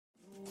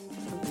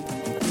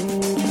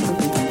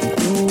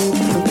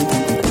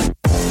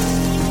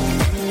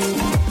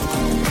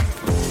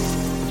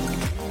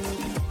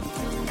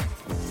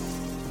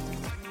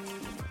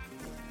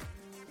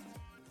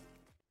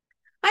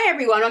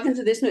everyone. Welcome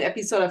to this new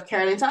episode of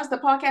Carolyn Talks, the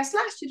podcast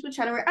slash YouTube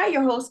channel where I,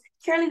 your host,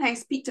 Carolyn, I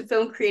speak to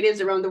film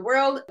creatives around the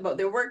world about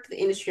their work, the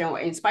industry, and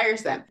what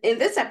inspires them. In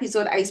this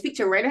episode, I speak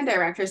to writer and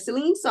director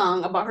Celine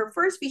Song about her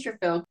first feature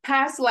film,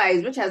 Past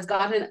Lives, which has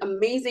gotten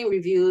amazing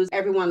reviews.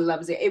 Everyone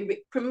loves it.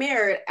 It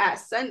premiered at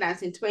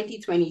Sundance in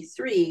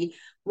 2023,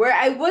 where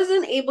I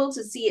wasn't able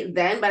to see it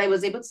then, but I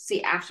was able to see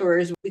it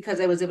afterwards because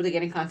I was able to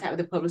get in contact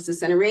with the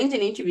publicist and arrange an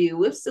interview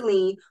with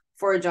Celine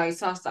for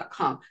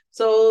joysauce.com.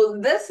 So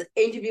this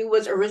interview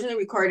was originally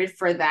recorded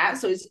for that.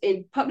 So it's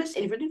published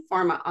in written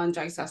format on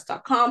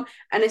joysauce.com,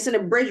 and it's an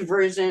abridged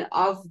version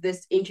of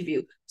this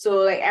interview. So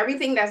like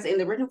everything that's in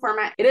the written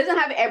format, it doesn't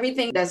have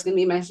everything that's going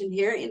to be mentioned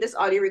here in this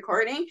audio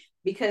recording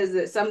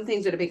because some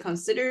things would have been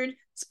considered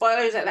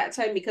spoilers at that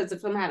time because the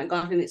film hadn't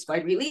gotten its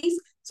wide release.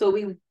 So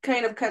we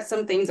kind of cut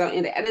some things out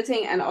in the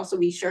editing, and also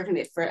we shortened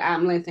it for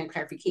length and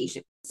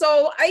clarification.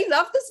 So I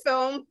love this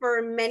film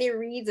for many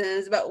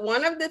reasons, but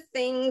one of the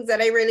things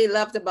that I really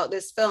loved about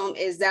this film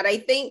is that I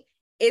think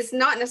it's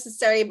not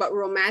necessarily about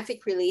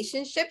romantic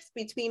relationships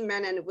between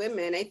men and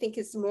women. I think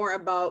it's more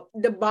about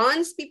the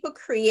bonds people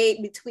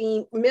create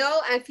between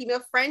male and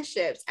female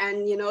friendships,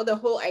 and the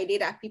whole idea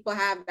that people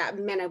have that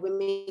men and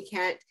women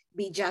can't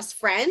be just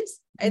friends.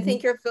 I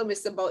think your film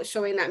is about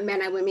showing that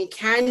men and women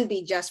can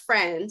be just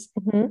friends,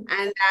 and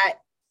that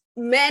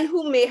men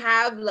who may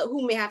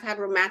have had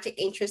romantic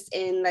interest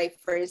in, like,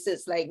 for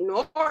instance, like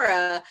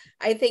Nora,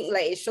 I think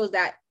like it shows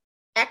that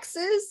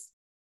exes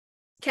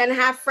can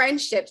have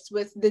friendships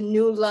with the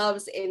new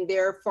loves in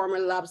their former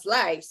loves'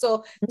 life.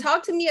 So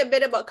talk to me a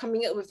bit about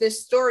coming up with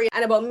this story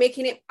and about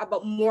making it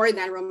about more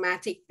than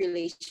romantic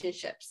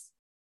relationships.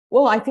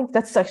 Well, I think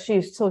that's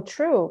actually so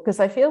true, because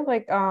I feel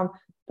like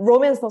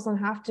romance doesn't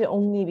have to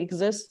only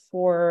exist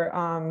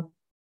for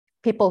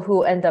people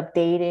who end up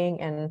dating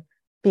and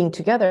being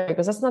together,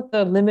 because that's not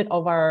the limit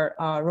of our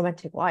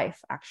romantic life,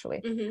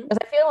 actually. Because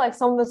I feel like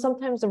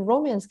sometimes the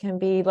romance can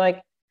be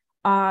like,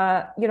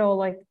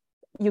 like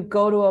you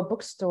go to a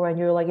bookstore and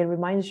you're like, it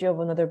reminds you of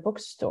another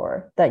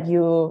bookstore that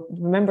you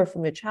remember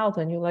from your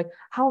childhood. And you're like,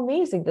 how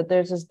amazing that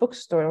there's this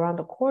bookstore around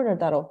the corner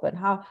that opened.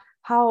 How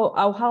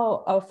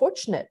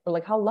fortunate, or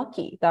like how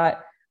lucky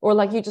that, or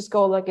like you just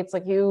go, like it's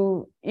like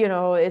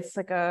it's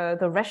like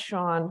the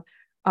restaurant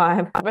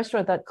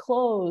that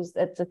closed,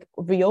 it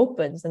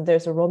reopens, and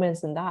there's a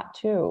romance in that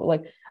too.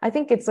 Like I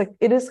think it's like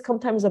it is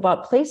sometimes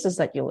about places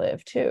that you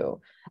live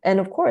too. And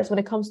of course, when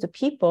it comes to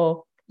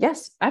people,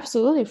 yes,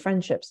 absolutely,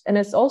 friendships. And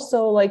it's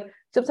also like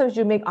sometimes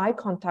you make eye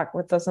contact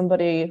with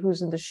somebody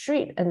who's in the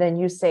street, and then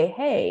you say,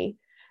 hey,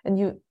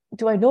 and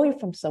do I know you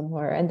from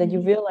somewhere? And then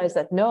you realize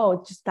that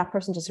no, just that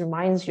person just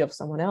reminds you of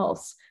someone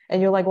else.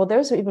 And you're like, well,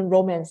 there's even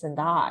romance in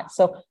that.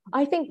 So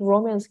I think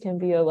romance can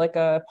be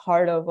a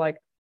part of like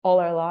all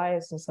our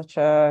lives in such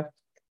a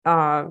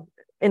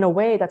in a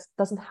way that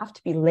doesn't have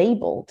to be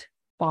labeled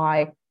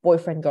by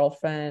boyfriend,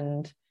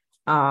 girlfriend,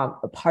 a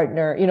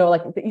partner.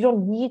 Like you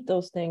don't need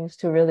those things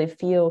to really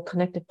feel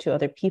connected to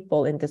other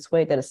people in this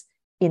way that is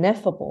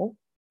ineffable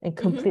and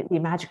completely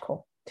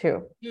magical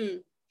too.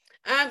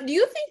 Do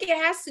you think it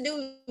has to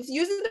do with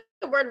using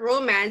the word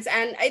romance?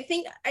 And do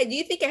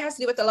you think it has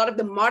to do with a lot of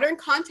the modern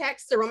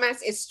context? The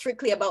romance is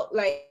strictly about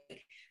like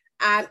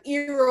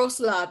eros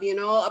love,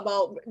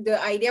 about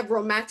the idea of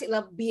romantic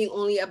love being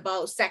only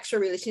about sexual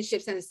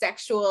relationships and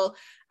sexual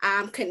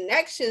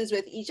connections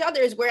with each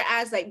other,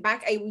 whereas like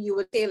back, you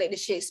would say like the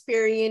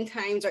Shakespearean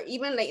times, or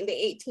even like in the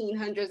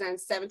 1800s and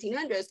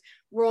 1700s,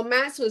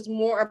 romance was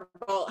more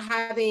about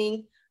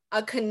having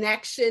a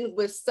connection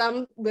with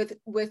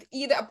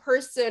either a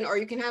person, or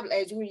you can have,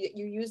 as you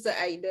use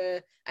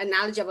the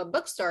analogy of a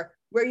bookstore,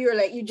 where you're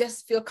like, you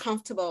just feel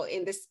comfortable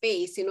in the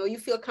space, you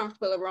feel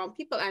comfortable around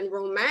people. And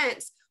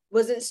romance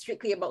wasn't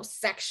strictly about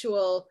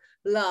sexual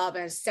love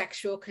and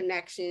sexual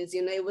connections.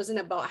 It wasn't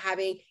about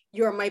having,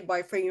 you're my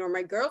boyfriend, you're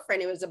my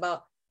girlfriend. It was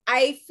about,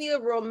 I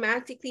feel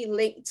romantically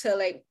linked to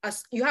like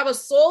you have a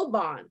soul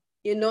bond.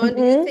 And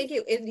do you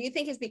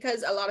think it's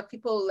because a lot of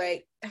people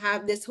like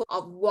have this hope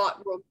of what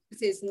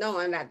romance is now,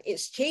 and that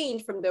it's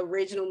changed from the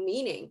original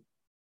meaning?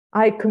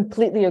 I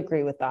completely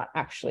agree with that,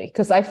 actually,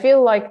 because I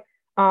feel like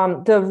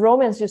the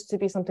romance used to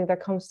be something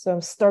that comes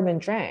from Sturm and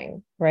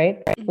Drang,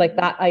 right? Like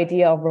that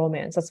idea of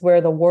romance, that's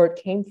where the word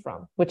came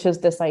from, which is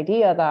this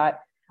idea that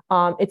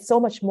it's so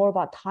much more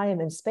about time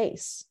and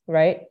space,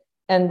 right?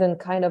 And then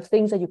kind of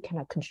things that you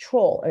cannot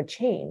control or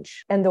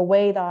change, and the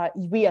way that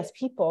we as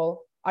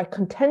people are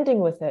contending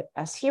with it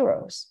as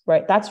heroes,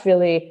 right? That's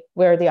really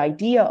where the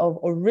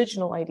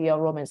original idea of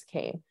romance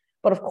came.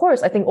 But of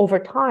course, I think over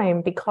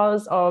time,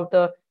 because of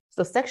the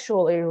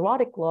sexual or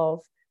erotic love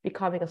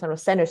becoming a sort of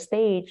center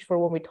stage for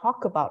when we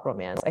talk about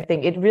romance, I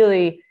think it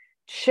really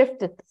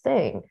shifted the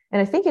thing.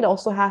 And I think it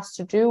also has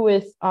to do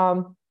with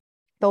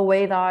the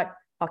way that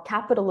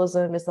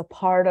capitalism is a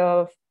part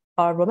of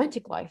our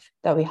romantic life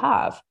that we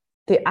have.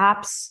 The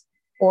apps,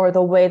 or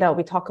the way that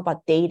we talk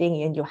about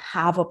dating, and you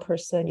have a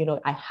person,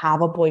 I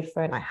have a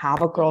boyfriend, I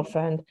have a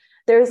girlfriend.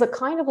 There's a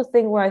kind of a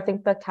thing where I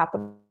think that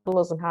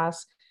capitalism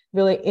has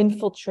really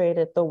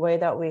infiltrated the way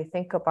that we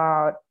think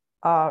about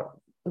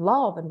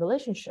love and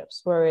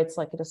relationships, where it's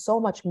like it is so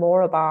much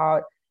more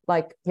about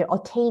like, you know,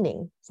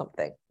 attaining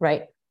something,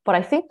 right? But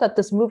I think that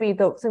this movie,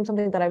 though,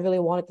 something that I really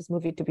wanted this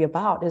movie to be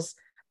about is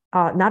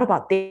not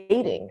about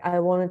dating. I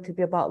want it to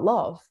be about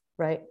love,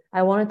 right?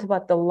 I want it to be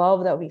about the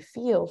love that we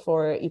feel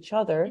for each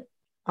other,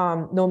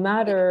 no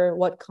matter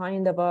what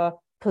kind of a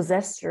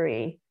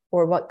possessory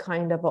or what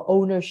kind of a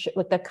ownership,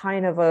 like that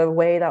kind of a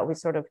way that we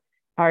sort of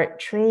are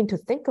trained to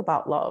think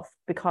about love,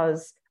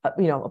 because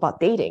you know, about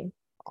dating,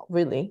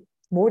 really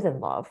more than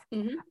love,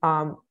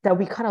 that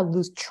we kind of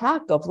lose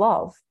track of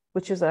love,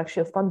 which is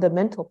actually a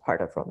fundamental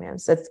part of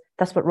romance.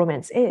 That's what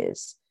romance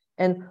is.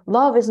 And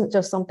love isn't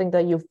just something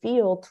that you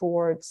feel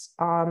towards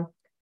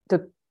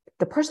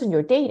the person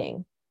you're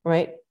dating,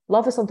 right?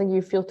 Love is something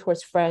you feel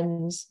towards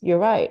friends. You're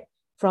right.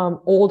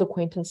 From old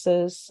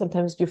acquaintances,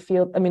 sometimes you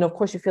feel, I mean, of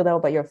course, you feel that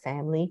about your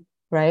family,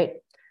 right?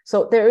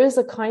 So there is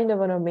a kind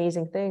of an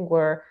amazing thing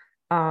where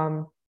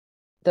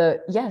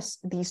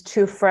these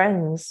two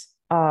friends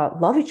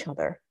love each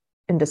other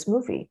in this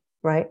movie,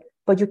 right?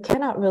 But you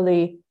cannot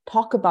really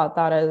talk about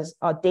that as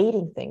a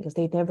dating thing because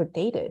they never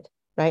dated,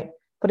 right?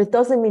 But it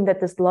doesn't mean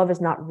that this love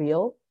is not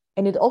real.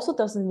 And it also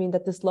doesn't mean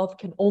that this love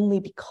can only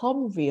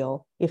become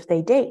real if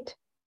they date,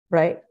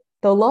 right?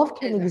 The love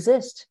can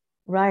exist,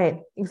 right?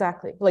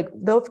 Exactly. Like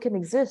love can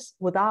exist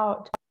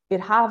without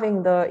it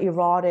having the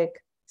erotic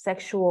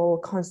sexual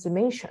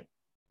consummation,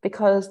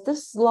 because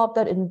this love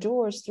that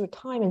endures through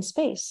time and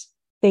space,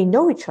 they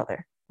know each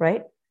other,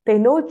 right? They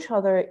know each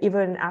other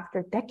even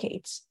after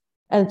decades.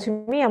 And to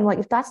me, I'm like,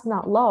 if that's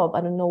not love,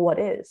 I don't know what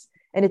is.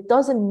 And it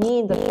doesn't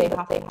mean that they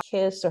have to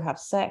kiss or have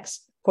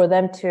sex for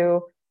them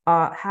to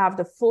have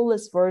the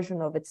fullest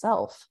version of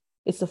itself.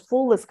 It's the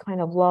fullest kind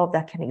of love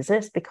that can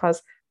exist,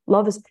 because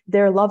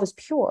their love is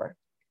pure.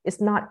 It's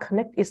not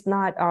It's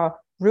not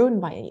ruined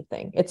by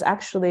anything. It's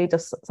actually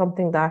just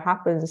something that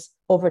happens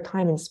over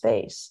time and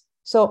space.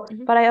 So,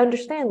 but I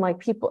understand,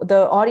 like,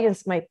 the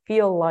audience might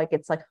feel like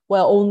it's like,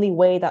 well, only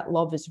way that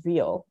love is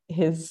real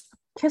is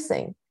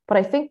kissing. But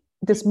I think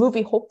this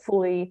movie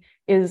hopefully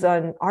is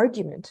an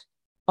argument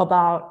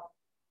about,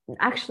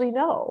 actually,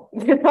 no,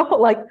 you know,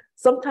 like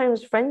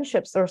sometimes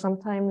friendships or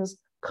sometimes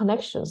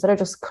connections that are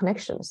just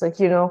connections, like,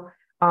 you know,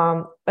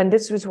 and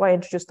this is why I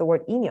introduced the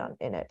word inyan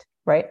in it,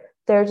 right?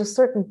 There are just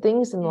certain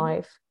things in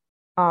life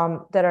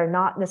that are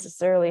not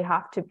necessarily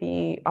have to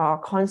be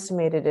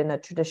consummated in a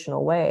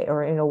traditional way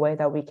or in a way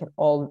that we can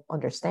all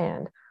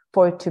understand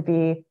for it to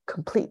be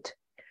complete.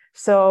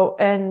 So,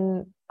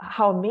 and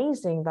how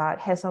amazing that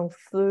Haesung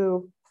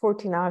flew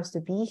 14 hours to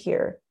be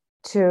here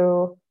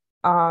to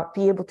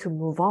be able to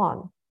move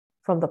on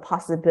from the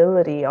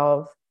possibility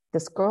of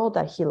this girl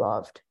that he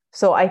loved.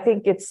 So I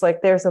think it's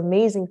like there's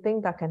amazing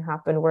thing that can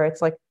happen where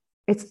it's like,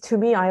 it's, to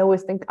me,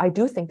 I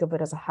do think of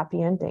it as a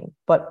happy ending,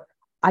 but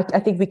I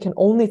think we can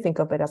only think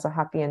of it as a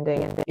happy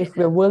ending if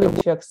we're willing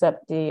to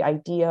accept the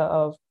idea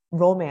of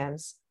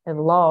romance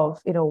and love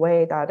in a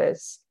way that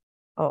is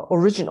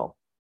original.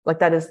 Like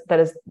that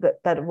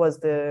was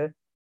the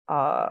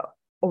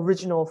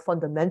original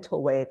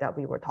fundamental way that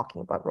we were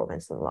talking about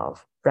romance and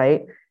love,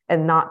 right?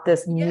 And not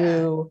this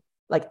new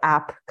like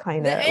app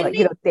kind of like,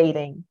 you know,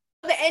 dating.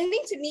 The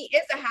ending to me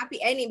is a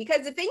happy ending,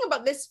 because the thing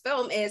about this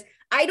film is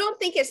I don't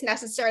think it's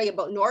necessarily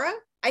about Nora.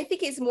 I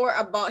think it's more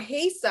about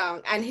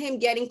Haesung and him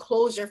getting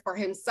closure for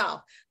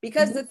himself.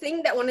 Because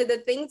one of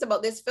the things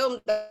about this film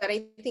that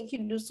I think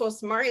you do so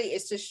smartly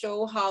is to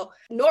show how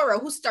Nora,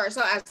 who starts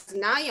out as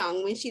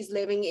Nayoung when she's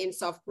living in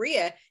South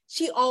Korea,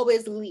 she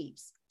always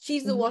leaves.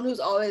 She's the one who's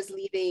always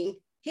leaving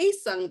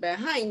Haesung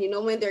behind. You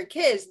know, when they're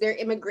kids,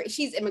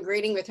 she's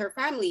immigrating with her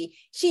family.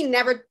 She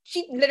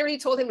literally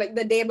told him like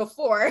the day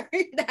before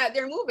that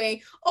they're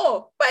moving,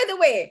 oh, by the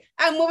way,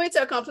 I'm moving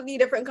to a completely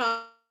different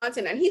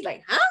continent. And he's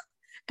like, huh?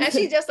 And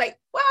she's just like,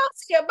 well,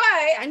 see you,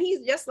 bye. And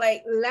he's just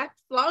like left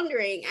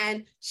floundering.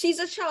 And she's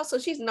a child, so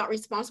she's not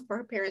responsible for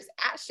her parents'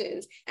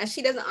 actions. And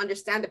she doesn't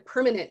understand the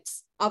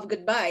permanence of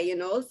goodbye. You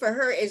know, for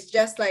her, it's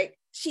just like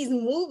she's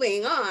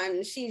moving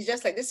on. She's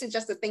just like, this is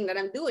just the thing that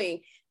I'm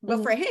doing.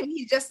 But for him,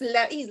 he's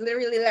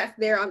literally left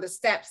there on the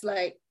steps,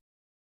 like,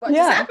 what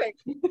just happened?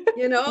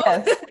 You know?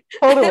 Yes,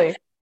 totally.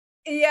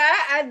 Yeah.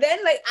 And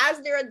then like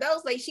as they're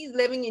adults, like she's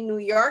living in New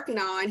York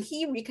now, and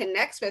he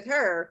reconnects with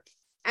her.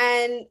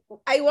 And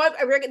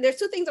there's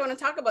two things I want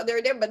to talk about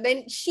there, but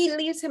then she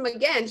leaves him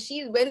again.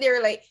 When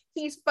they're like,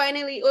 he's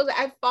finally,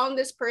 I found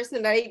this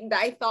person that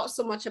I thought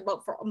so much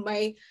about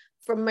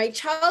from my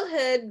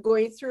childhood,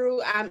 going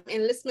through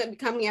enlistment,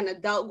 becoming an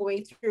adult,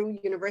 going through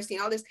university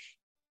and all this.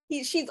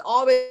 She's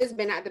always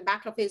been at the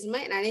back of his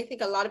mind. And I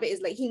think a lot of it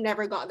is like, he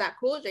never got that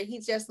closure.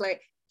 He's just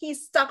like,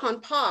 he's stuck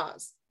on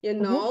pause, you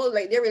know,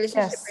 like their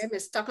relationship for him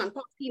is stuck on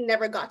pause. He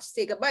never got to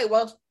say goodbye.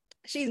 Well,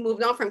 she's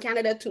moved on from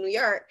Canada to New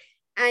York.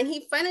 And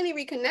he finally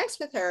reconnects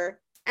with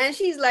her. And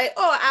she's like,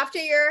 oh, after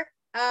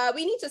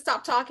we need to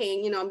stop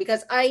talking, you know,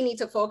 because I need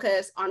to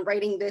focus on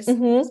writing this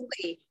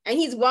play. And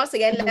he's once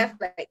again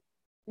left like,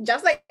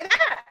 just like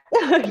that.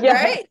 Yeah.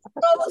 Right.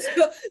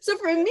 So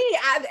for me,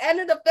 at the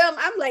end of the film,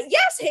 I'm like,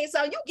 yes, hey,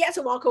 so you get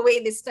to walk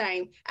away this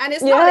time. And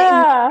it's not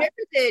Yeah. like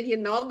he you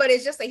know, but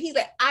it's just like he's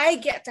like, I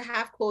get to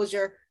have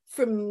closure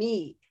for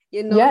me.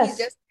 You know, he's Yes.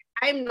 just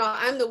I'm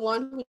the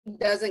one who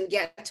doesn't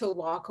get to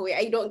walk away.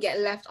 I don't get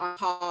left on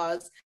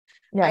pause.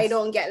 I Yes.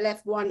 don't get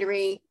left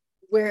wondering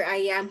where I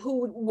am,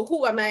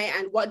 who am I,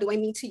 and what do I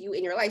mean to you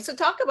in your life. So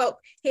talk about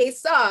Hey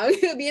Song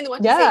being the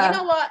one to say, you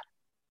know Yeah. what?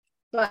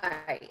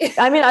 Bye.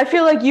 I mean, I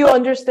feel like you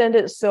understand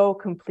it so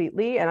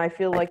completely, and I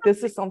feel like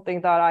this is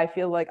something that I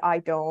feel like I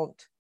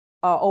don't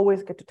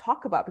always get to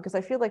talk about, because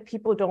I feel like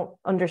people don't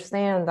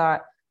understand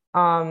that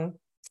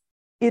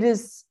it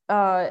is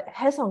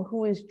Haesung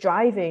who is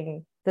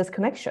driving this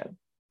connection,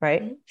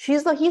 right?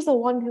 Mm-hmm. He's the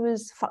one who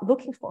is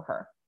looking for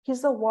her.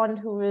 He's the one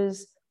who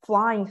is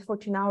flying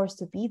 14 hours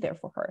to be there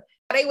for her.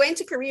 I went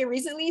to Korea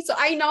recently, so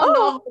I know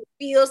Oh, how it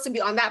feels to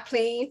be on that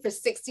plane for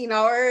 16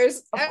 hours.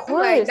 of I'm like,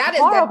 course, that is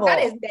horrible.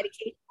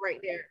 dedication right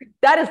there.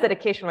 That is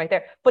dedication right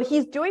there. But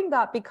he's doing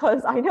that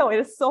because I know it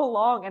is so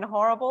long and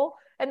horrible.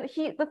 And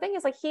the thing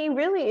is, like, he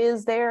really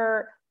is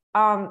there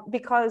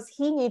because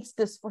he needs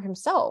this for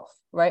himself,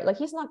 right? Like,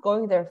 he's not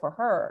going there for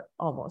her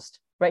almost,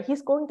 right?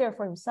 He's going there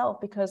for himself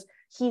because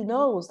he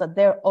knows that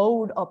they're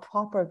owed a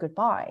proper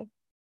goodbye,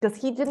 because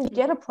he didn't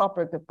get a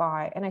proper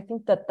goodbye. And I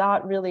think that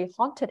that really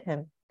haunted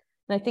him.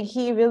 And I think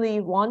he really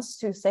wants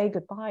to say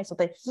goodbye so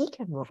that he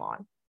can move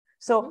on.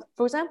 So,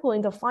 for example,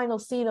 in the final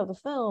scene of the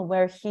film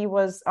where he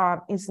is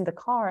in the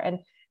car, and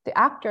the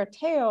actor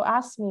Teo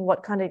asked me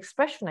what kind of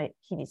expression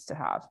he needs to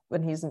have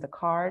when he's in the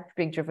car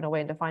being driven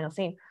away in the final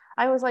scene.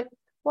 I was like,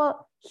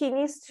 well, he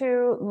needs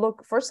to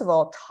look, first of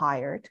all,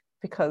 tired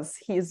because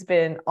he's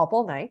been up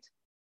all night.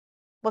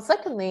 But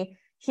secondly,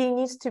 he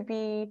needs to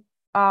feel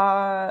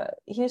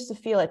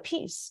at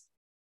peace,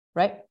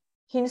 right?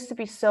 He needs to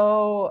be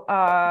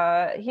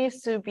he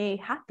needs to be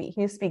happy.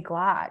 He needs to be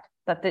glad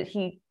that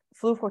he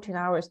flew 14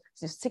 hours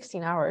to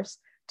 16 hours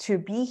to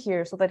be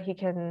here so that he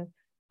can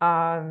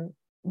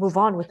move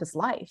on with his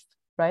life,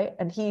 right?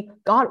 And he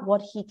got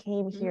what he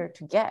came here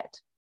to get,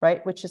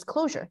 right? Which is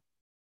closure,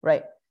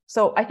 right?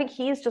 So I think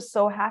he's just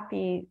so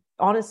happy,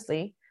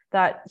 honestly,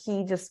 that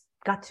he just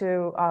got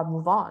to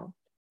move on,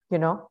 you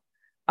know?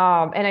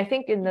 And I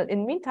think in the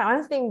meantime, I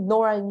don't think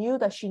Nora knew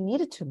that she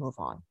needed to move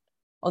on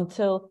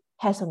until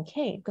Haesung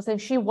came, because then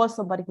she was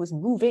somebody who was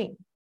moving.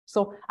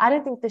 So I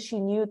don't think that she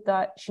knew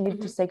that she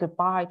needed to say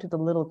goodbye to the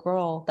little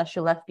girl that she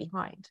left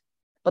behind.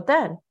 But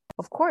then,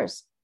 of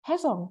course,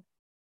 Haesung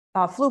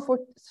flew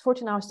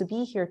 14 hours to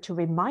be here to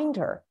remind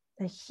her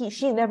that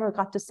she never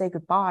got to say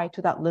goodbye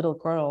to that little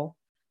girl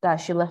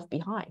that she left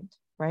behind,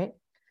 right?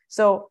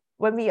 So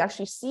when we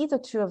actually see the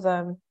two of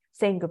them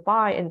saying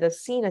goodbye in the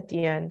scene at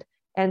the end,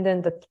 and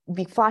then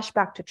we flash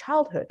back to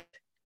childhood,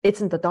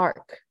 it's in the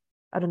dark.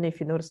 I don't know if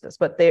you noticed this,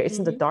 but it's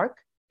in the dark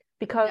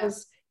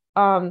because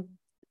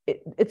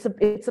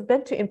it's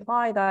meant to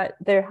imply that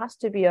there has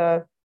to be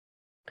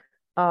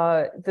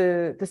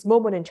this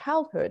moment in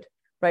childhood,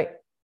 right?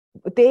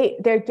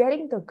 They're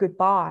getting the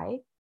goodbye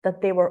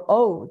that they were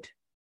owed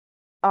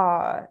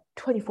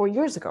 24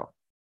 years ago,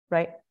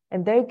 right?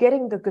 And they're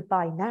getting the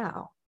goodbye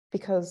now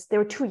because they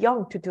were too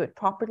young to do it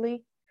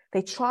properly.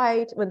 They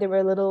tried when they were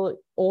a little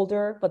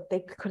older, but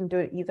they couldn't do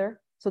it either.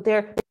 So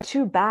they're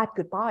two bad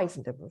goodbyes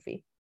in the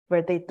movie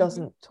where they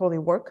doesn't totally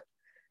work.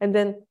 And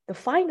then the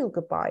final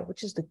goodbye,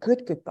 which is the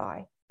good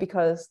goodbye,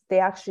 because they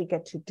actually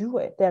get to do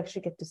it. They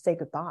actually get to say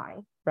goodbye,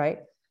 right?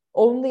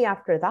 Only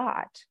after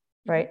that,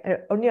 right?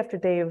 Only after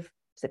they've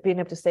been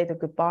able to say the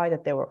goodbye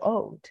that they were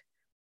owed.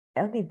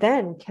 Only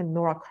then can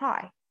Nora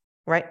cry,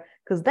 right?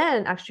 Because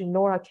then actually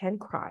Nora can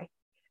cry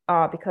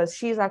because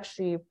she's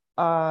actually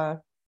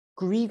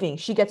grieving.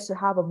 She gets to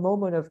have a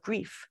moment of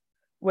grief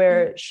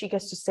where she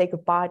gets to say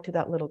goodbye to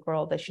that little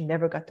girl that she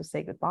never got to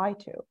say goodbye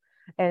to.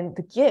 And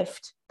the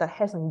gift that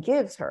Haesung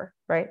gives her,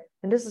 right?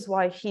 And this is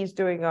why he's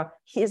doing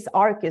his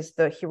arc is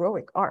the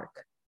heroic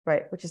arc,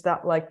 right? Which is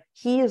that, like,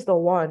 he is the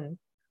one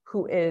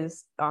who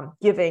is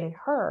giving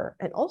her,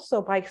 and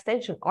also by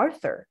extension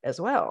Arthur as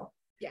well,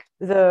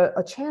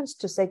 a chance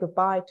to say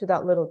goodbye to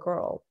that little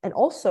girl, and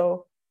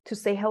also to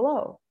say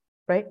hello,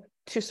 right?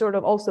 To sort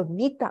of also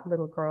meet that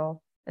little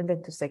girl and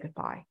then to say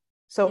goodbye.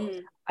 So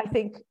I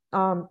think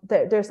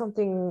there's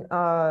something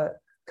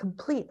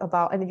complete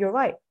about, and you're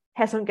right,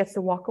 Haesung gets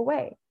to walk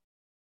away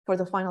for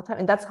the final time,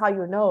 and that's how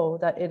you know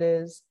that it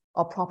is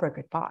a proper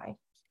goodbye,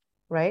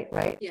 right?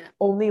 Yeah.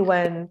 Only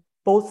when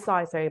both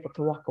sides are able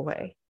to walk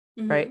away,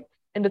 right?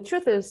 And the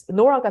truth is,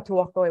 Nora got to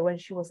walk away when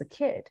she was a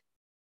kid,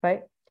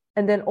 right?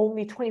 And then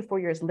only 24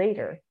 years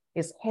later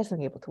is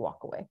Haesung able to walk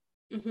away.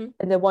 And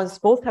then once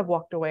both have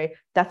walked away,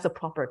 that's a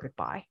proper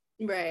goodbye,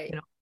 right? You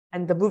know,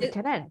 and the movie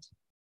can end.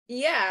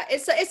 Yeah,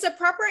 it's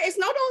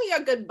not only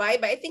a goodbye,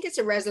 but I think it's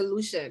a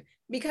resolution,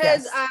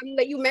 because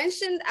like you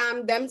mentioned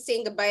them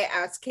saying goodbye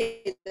as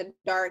kids in the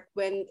dark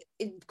when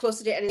it close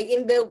to the end.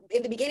 In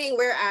the beginning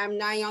where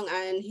Na Young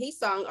and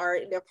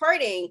Haesung they're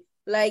parting,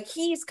 like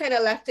he's kind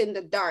of left in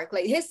the dark,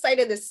 like his side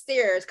of the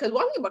stairs. Because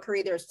one thing about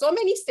Korea, there's so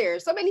many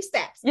stairs, so many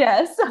steps.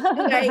 Yes.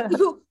 Like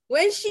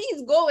when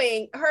she's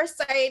going, her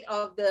side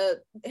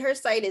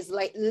is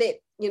like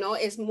lit, you know,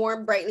 it's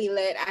more brightly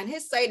lit, and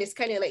his side is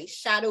kind of like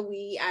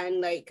shadowy and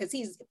like, because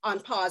he's on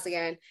pause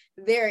again,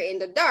 there in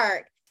the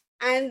dark.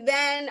 And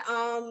then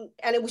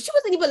she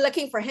wasn't even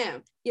looking for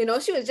him, you know,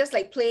 she was just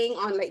like playing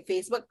on like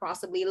Facebook,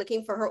 possibly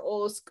looking for her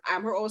old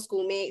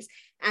schoolmates,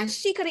 and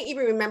she couldn't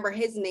even remember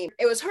his name.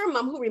 It was her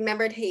mom who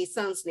remembered his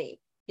son's name,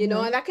 you know,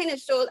 and that kind of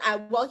shows,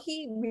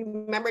 he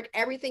remembered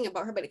everything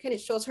about her, but it kind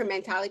of shows her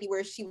mentality,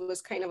 where she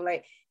was kind of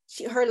like,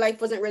 her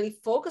life wasn't really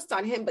focused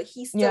on him, but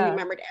he still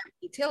remembered every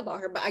detail about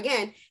her. But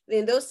again,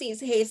 in those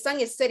scenes, his son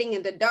is sitting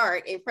in the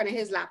dark in front of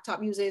his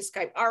laptop using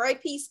Skype,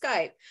 RIP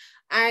Skype.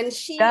 And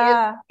she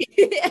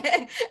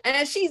is,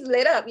 and she's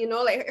lit up, you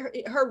know,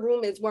 like her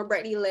room is more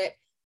brightly lit.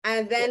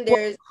 And then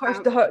there's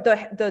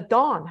the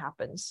dawn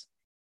happens.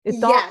 The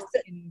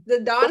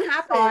dawn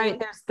happens.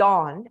 There's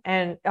dawn,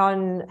 and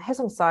on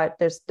Haesung's side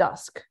there's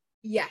dusk.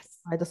 Yes.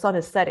 Right, the sun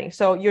is setting,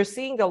 so you're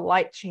seeing the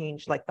light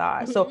change like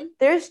that. So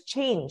there's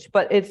change,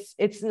 but it's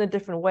in a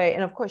different way.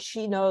 And of course,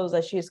 she knows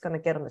that she's going to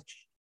get on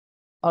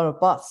a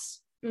bus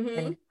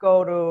and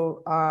go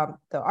to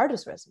the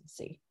artist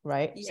residency,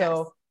 right? Yes.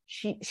 So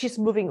she's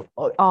moving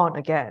on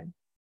again,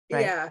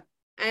 right? Yeah.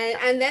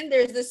 And then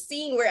there's the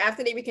scene where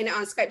after they reconnect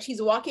on Skype,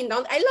 she's walking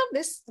down. I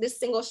love this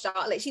single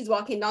shot. Like she's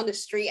walking down the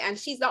street, and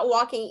she's not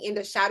walking in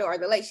the shadow or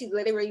the light. She's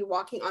literally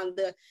walking on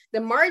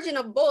the margin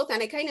of both.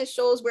 And it kind of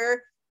shows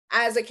where,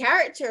 as a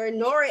character,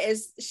 Nora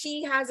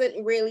she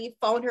hasn't really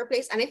found her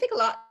place. And I think a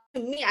lot, to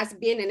me, as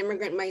being an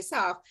immigrant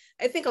myself,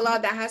 I think a lot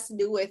of that has to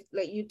do with,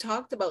 like you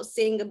talked about,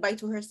 saying goodbye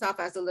to herself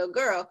as a little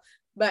girl.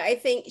 But I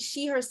think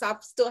she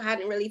herself still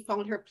hadn't really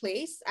found her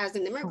place as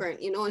an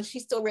immigrant, you know, and she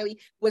still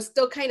was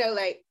still kind of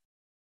like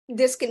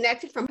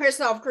disconnected from her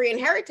South Korean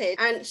heritage.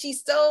 And she's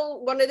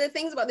still, one of the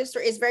things about this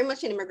story is very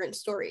much an immigrant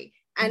story.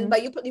 And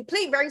but you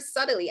play it very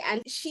subtly,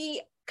 and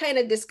she kind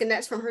of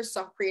disconnects from her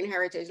South Korean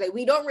heritage. Like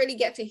we don't really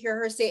get to hear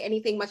her say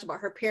anything much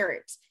about her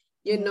parents.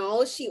 You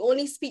know, she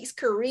only speaks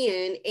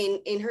Korean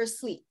in her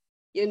sleep.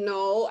 You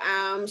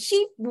know,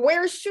 she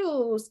wears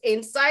shoes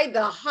inside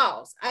the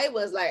house. I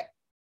was like,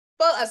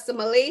 full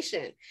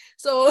assimilation.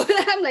 So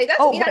I'm like,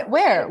 that's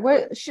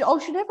where she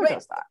never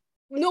does that.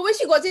 No, when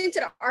she goes into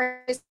the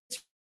artist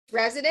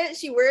residence,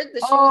 she wears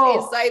the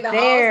shoes inside the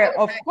house.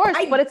 Of course,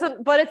 but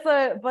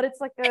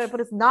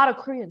it's not a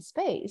Korean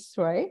space,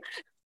 right?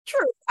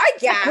 True, I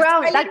guess.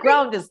 That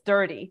ground is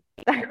dirty.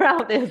 That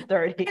ground is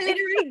dirty.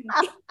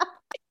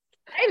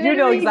 You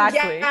know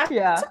exactly.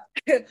 Yeah.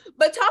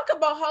 But talk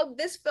about how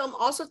this film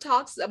also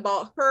talks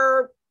about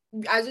her,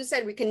 as you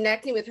said,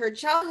 reconnecting with her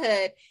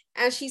childhood,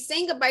 and she's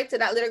saying goodbye to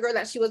that little girl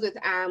that she was with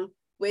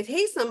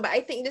Haesung. But I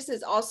think this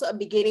is also a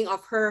beginning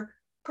of her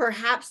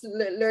perhaps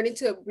learning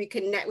to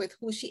reconnect with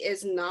who she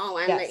is now,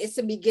 and like it's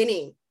a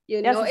beginning.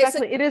 You know,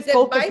 exactly. It is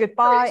both a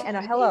goodbye and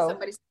a hello.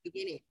 Somebody's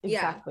beginning.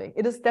 Exactly.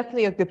 It is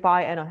definitely a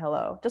goodbye and a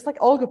hello, just like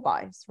all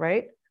goodbyes,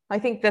 right? I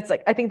think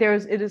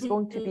it is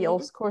going to be,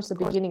 of course, the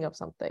beginning of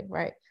something,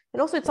 right?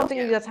 And also it's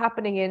something that's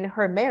happening in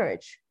her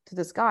marriage to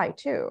this guy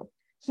too.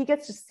 He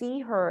gets to see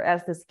her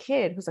as this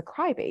kid who's a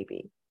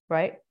crybaby,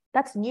 right?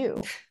 That's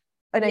new.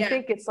 And I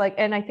think it's like,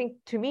 and I think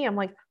to me, I'm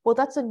like, well,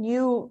 that's a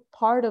new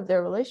part of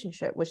their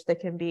relationship, which they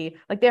can be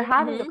like, they're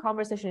having the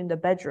conversation in the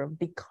bedroom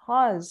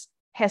because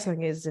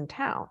Haesung is in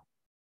town,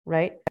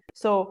 right?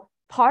 So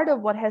part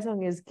of what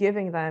Haesung is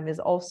giving them is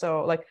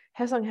also like,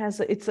 Haesung has,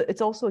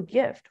 it's also a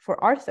gift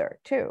for Arthur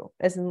too,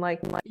 as in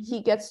like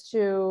he gets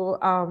to,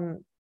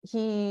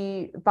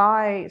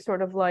 by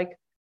sort of like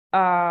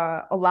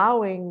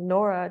allowing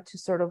Nora to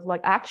sort of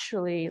like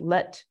actually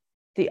let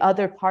the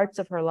other parts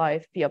of her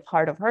life be a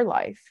part of her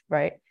life,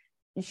 right?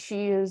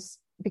 She is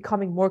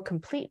becoming more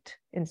complete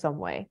in some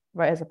way,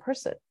 right, as a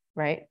person,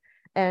 right?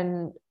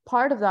 And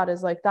part of that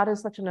is like, that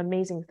is such an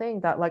amazing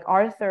thing that like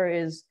Arthur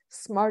is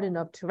smart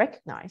enough to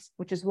recognize,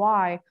 which is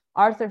why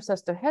Arthur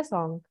says to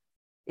Haesung,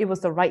 it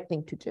was the right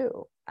thing to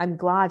do. I'm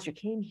glad you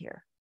came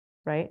here,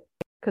 right?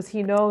 Because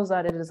he knows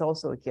that it is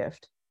also a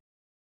gift.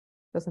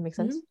 Does that make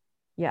sense?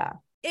 Yeah.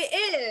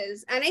 It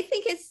is. And I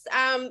think it's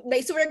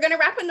like, so we're gonna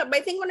wrap it up. But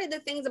I think one of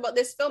the things about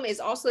this film is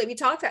also, like we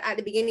talked at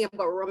the beginning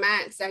about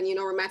romance and, you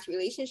know, romantic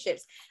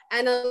relationships.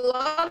 And a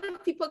lot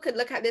of people could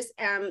look at this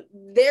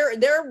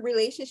their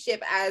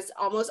relationship as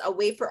almost a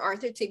way for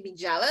Arthur to be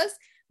jealous.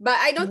 But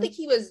I don't think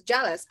he was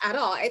jealous at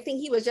all. I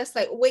think he was just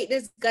like, wait,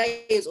 this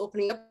guy is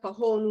opening up a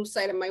whole new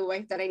side of my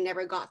wife that I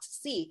never got to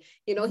see.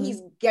 You know,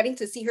 he's getting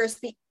to see her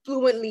speak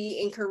fluently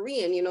in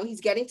Korean. You know,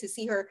 he's getting to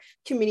see her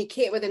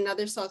communicate with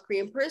another South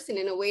Korean person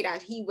in a way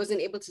that he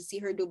wasn't able to see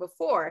her do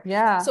before.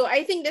 Yeah. So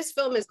I think this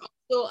film is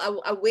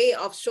also a way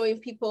of showing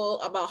people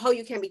about how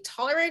you can be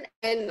tolerant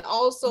and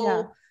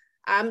also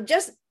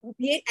just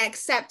being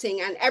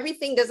accepting, and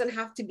everything doesn't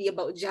have to be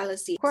about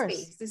jealousy. Of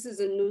course. This is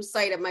a new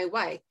side of my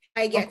wife.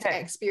 I get to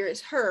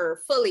experience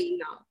her fully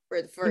now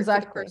for the first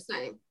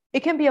time. It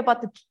can be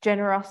about the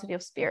generosity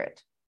of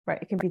spirit, right?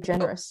 It can be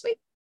generous,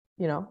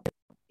 you know?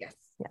 Yes.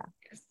 Yeah.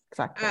 Yes.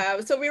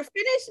 Exactly. So we're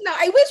finished now.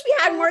 I wish we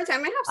had more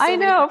time. I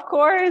know, of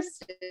course.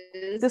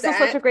 This was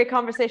such a great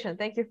conversation.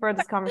 Thank you for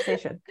this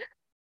conversation.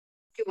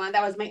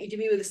 That was my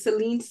interview with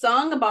Celine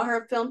Song about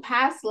her film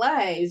Past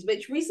Lives,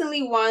 which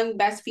recently won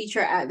Best Feature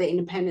at the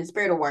Independent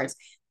Spirit Awards.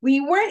 We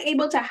weren't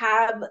able to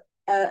have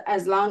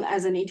as long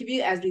as an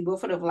interview as we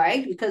both would have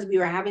liked because we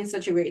were having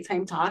such a great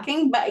time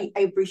talking, but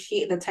I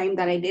appreciate the time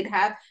that I did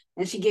have,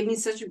 and she gave me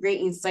such a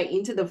great insight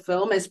into the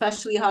film,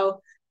 especially how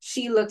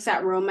she looks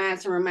at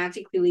romance and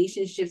romantic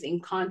relationships in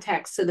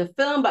context to the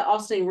film, but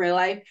also in real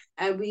life,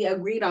 and we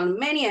agreed on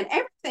many and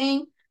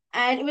everything.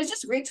 And it was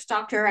just great to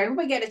talk to her. I hope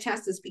I get a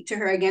chance to speak to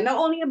her again, not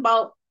only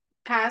about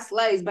Past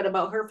Lives, but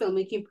about her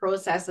filmmaking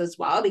process as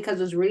well, because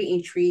I was really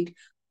intrigued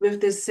with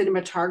this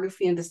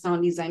cinematography and the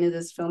sound design of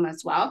this film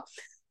as well.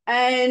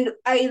 And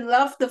I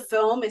love the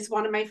film. It's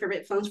one of my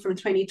favorite films from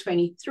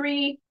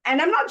 2023.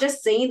 And I'm not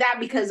just saying that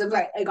because of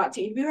like I got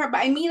to interview her,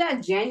 but I mean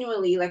that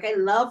genuinely. Like I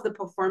love the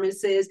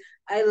performances.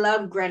 I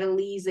love Greta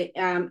Lee's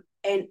and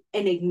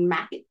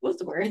enigmatic. What's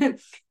the word?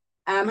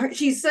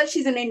 She's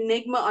an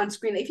enigma on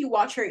screen. If you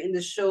watch her in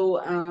the show,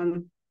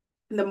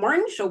 the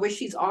morning show where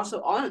she's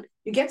also on,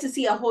 you get to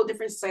see a whole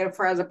different side of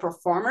her as a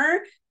performer.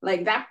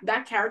 Like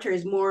that character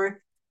is more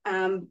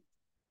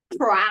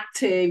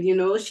proactive, you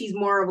know, she's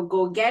more of a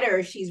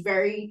go-getter. She's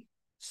very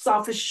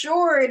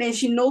self-assured and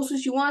she knows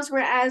what she wants,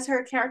 whereas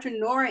her character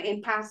Nora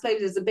in Past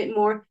Lives is a bit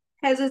more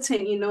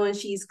hesitant, you know, and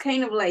she's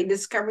kind of like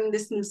discovering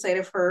this new side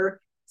of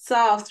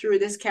herself through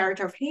this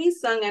character of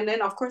Hae-sung. And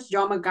then of course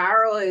John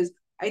McGarrell is,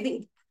 I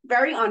think,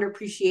 very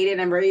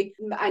underappreciated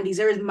and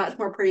deserves much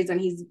more praise than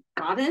he's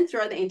gotten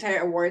throughout the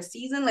entire award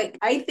season. Like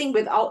I think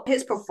without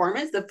his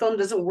performance, the film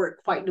doesn't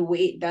work quite the way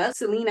it does.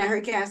 Celine and her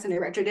cast and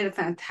director did a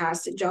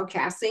fantastic job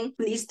casting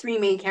these three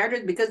main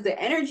characters because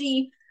the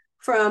energy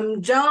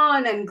from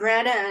John and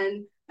Greta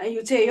and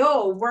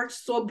Yuteo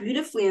works so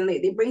beautifully, and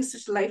they bring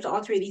such life to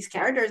all three of these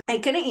characters. I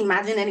couldn't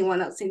imagine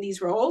anyone else in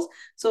these roles.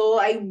 So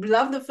I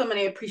love the film and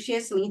I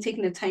appreciate Celine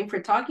taking the time for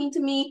talking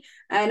to me,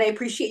 and I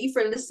appreciate you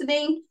for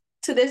listening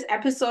to this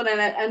episode,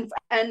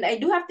 and I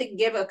do have to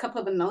give a couple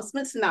of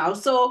announcements now.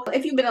 So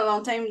if you've been a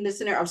long time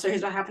listener of So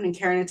Here's What Happened in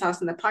Carolyn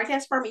Toss in the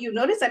podcast format, you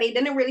noticed that I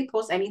didn't really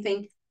post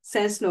anything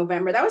since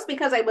November. That was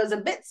because I was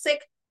a bit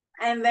sick,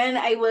 and then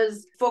I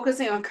was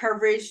focusing on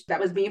coverage that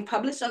was being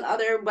published on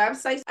other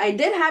websites. I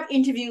did have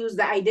interviews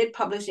that I did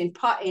publish in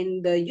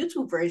the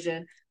YouTube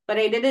version, but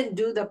I didn't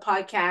do the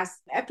podcast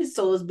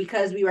episodes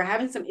because we were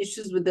having some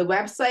issues with the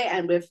website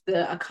and with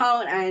the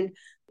account. And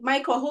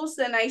my co-host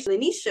and I,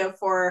 Lanisha,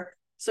 for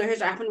So Here's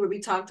What Happened, where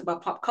we talked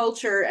about pop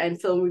culture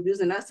and film reviews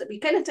and us, we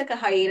kind of took a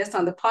hiatus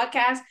on the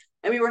podcast,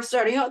 and we were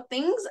starting out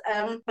things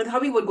with how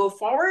we would go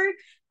forward.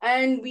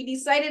 And we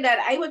decided that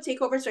I would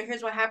take over So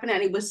Here's What Happened,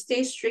 and it would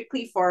stay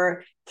strictly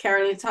for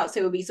Carolyn Talks.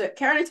 It would be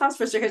Carolyn Talks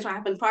for So Here's What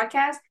Happened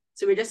podcast.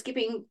 So we're just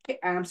keeping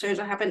So Here's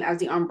What Happened as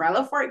the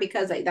umbrella for it,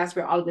 because that's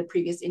where all of the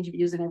previous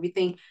interviews and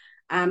everything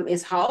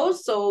is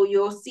housed. So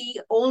you'll see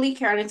only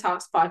Carolyn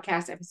Talks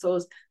podcast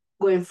episodes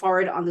going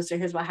forward on the So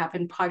Here's What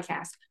Happened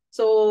podcast.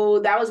 So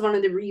that was one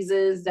of the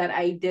reasons that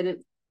I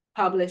didn't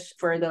publish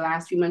for the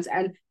last few months.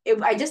 And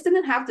I just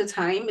didn't have the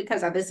time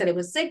because, as I said, I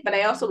was sick, but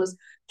I also was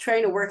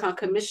trying to work on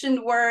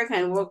commissioned work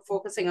and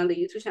focusing on the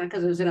YouTube channel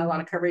because I was doing a lot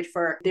of coverage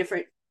for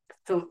different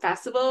film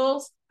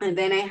festivals. And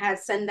then I had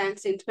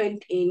Sundance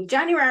in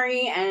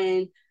January,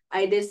 and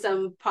I did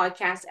some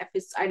podcast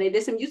episodes and I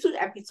did some YouTube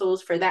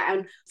episodes for that.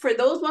 And for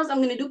those ones,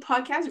 I'm going to do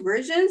podcast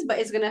versions, but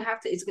it's going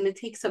to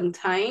take some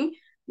time,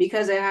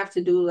 because I have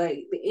to do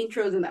like the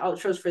intros and the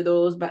outros for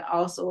those, but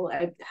also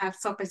I have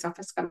South by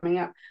Southwest coming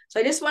up. So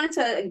I just wanted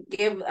to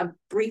give a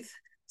brief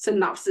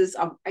synopsis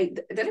of, I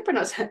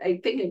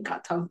think I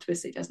got tongue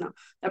twisted just now,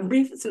 a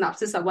brief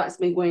synopsis of what's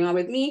been going on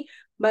with me,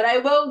 but I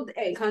will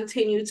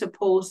continue to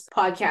post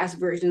podcast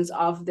versions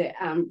of the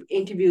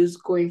interviews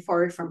going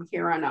forward from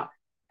here on out.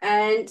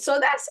 And so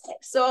that's it.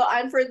 So,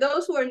 and for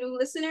those who are new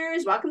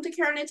listeners, welcome to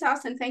Carolyn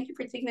House, and thank you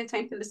for taking the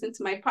time to listen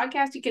to my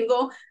podcast. You can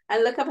go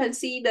and look up and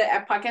see the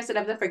podcasts that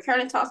I've done for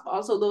Carolyn House, but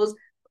also those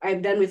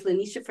I've done with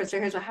Lanisha for So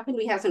Here's What Happened.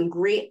 We have some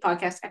great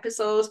podcast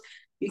episodes.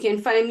 You can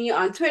find me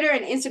on Twitter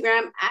and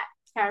Instagram at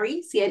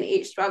Carrie,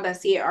 CNH, spelled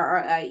that's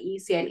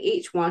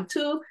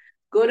CARRIECNH12.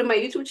 Go to my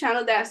YouTube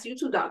channel, that's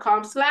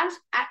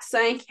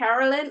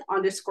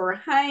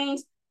youtube.com/@Carolyn_Hines.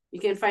 You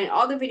can find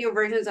all the video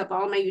versions of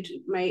all my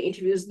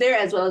interviews there,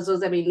 as well as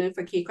those I've been doing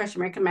for K Crush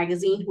America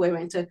magazine, who I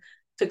went to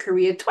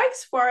Korea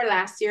twice for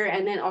last year,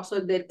 and then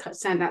also did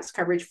Sundance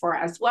coverage for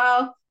as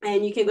well.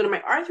 And you can go to my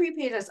R3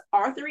 page, that's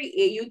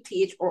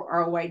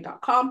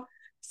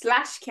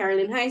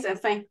r3authorcom/Carolyn Hines, and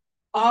find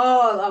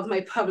all of my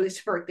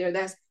published work there.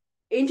 That's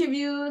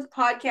interviews,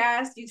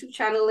 podcasts, YouTube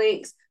channel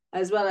links,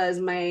 as well as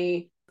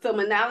my film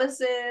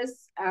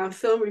analysis,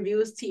 film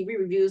reviews, TV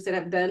reviews that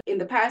I've done in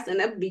the past. And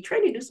I'll be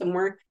trying to do some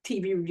more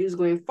TV reviews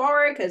going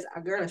forward, because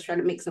a girl is trying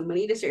to make some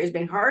money this year. It's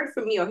been hard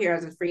for me out here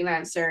as a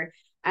freelancer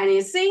and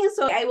in singing.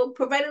 So I will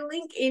provide a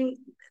link in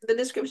the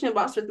description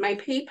box with my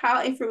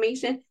PayPal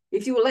information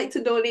if you would like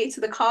to donate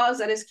to the cause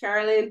that is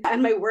Carolyn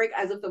and my work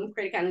as a film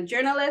critic and a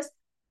journalist.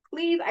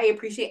 please, I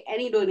appreciate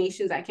any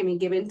donations that can be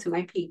given to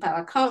my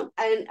PayPal account.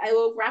 And I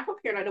will wrap up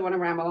here. I don't want to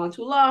ramble on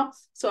too long.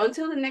 So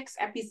until the next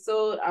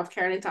episode of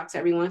Carolyn Talks,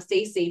 everyone,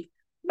 stay safe.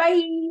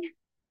 Bye.